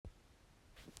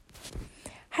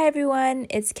Hi everyone,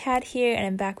 it's Kat here and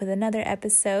I'm back with another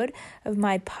episode of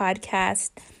my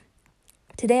podcast.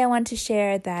 Today I want to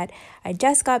share that I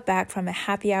just got back from a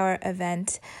happy hour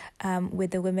event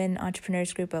with the Women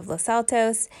Entrepreneurs Group of Los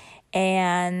Altos,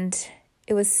 and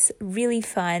it was really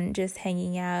fun just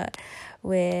hanging out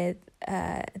with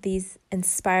these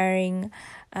inspiring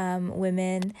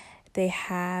women. They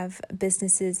have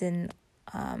businesses in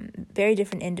very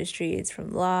different industries,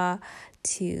 from law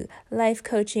to life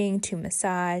coaching to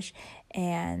massage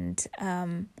and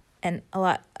a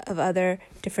lot of other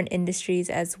different industries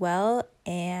as well.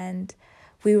 And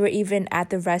we were even at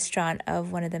the restaurant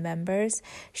of one of the members.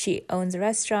 She owns a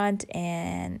restaurant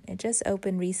and it just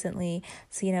opened recently.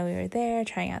 So, we were there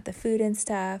trying out the food and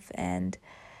stuff, and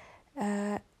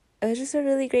it was just a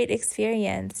really great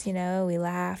experience. We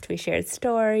laughed, we shared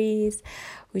stories,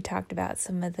 we talked about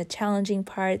some of the challenging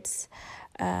parts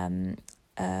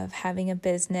of having a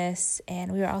business,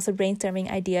 and we were also brainstorming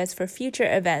ideas for future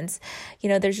events.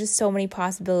 There's just so many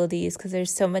possibilities because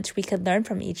there's so much we could learn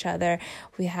from each other.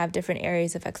 We have different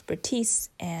areas of expertise,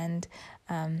 and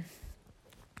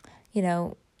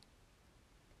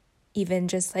even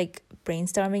just like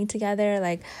brainstorming together,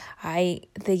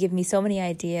 they give me so many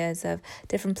ideas of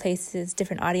different places,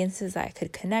 different audiences I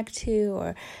could connect to,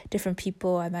 or different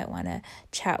people I might want to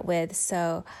chat with.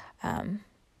 So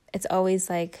it's always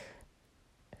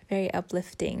very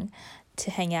uplifting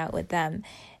to hang out with them.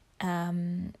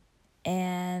 And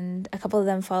a couple of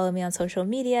them follow me on social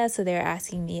media, so they were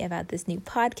asking me about this new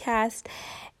podcast,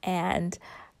 and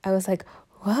I was like,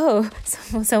 whoa,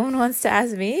 someone wants to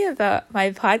ask me about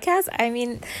my podcast? I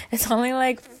mean, it's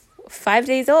only 5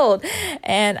 days old,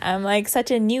 and I'm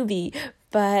such a newbie.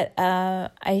 But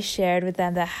I shared with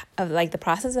them the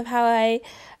process of how I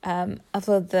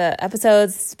upload the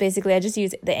episodes. Basically, I just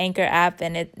use the Anchor app,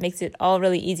 and it makes it all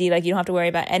really easy. You don't have to worry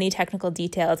about any technical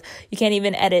details. You can't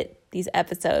even edit these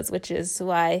episodes, which is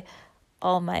why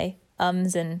all my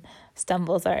ums and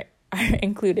stumbles are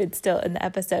included still in the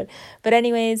episode. But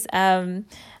anyways,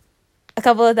 a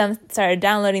couple of them started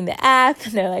downloading the app,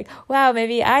 and they're like, wow,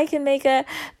 maybe I can make a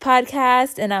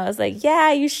podcast. And I was like,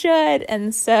 yeah, you should.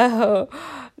 And so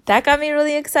that got me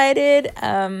really excited,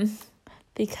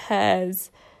 because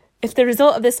if the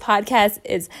result of this podcast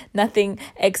is nothing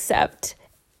except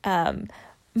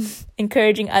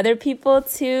encouraging other people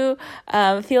to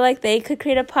feel like they could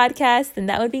create a podcast, then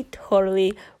that would be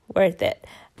totally worth it.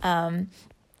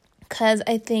 Because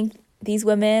I think these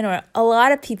women, or a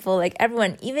lot of people,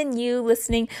 everyone, even you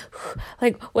listening,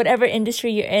 whatever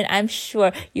industry you're in, I'm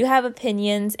sure you have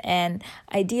opinions and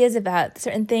ideas about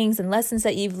certain things and lessons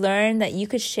that you've learned that you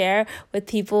could share with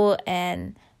people.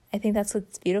 And I think that's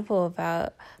what's beautiful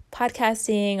about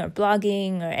podcasting or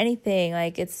blogging or anything.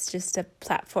 It's just a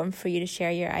platform for you to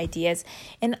share your ideas.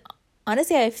 And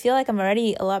honestly, I feel like I'm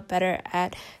already a lot better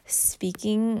at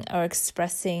speaking or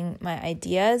expressing my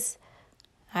ideas.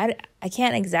 I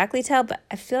can't exactly tell, but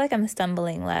I feel like I'm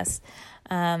stumbling less.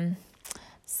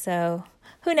 So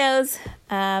who knows?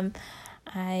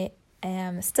 I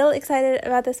am still excited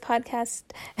about this podcast.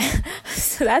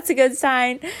 So that's a good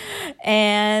sign.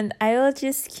 And I will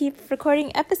just keep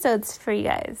recording episodes for you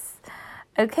guys.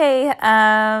 Okay.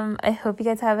 I hope you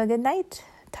guys have a good night.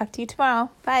 Talk to you tomorrow.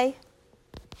 Bye.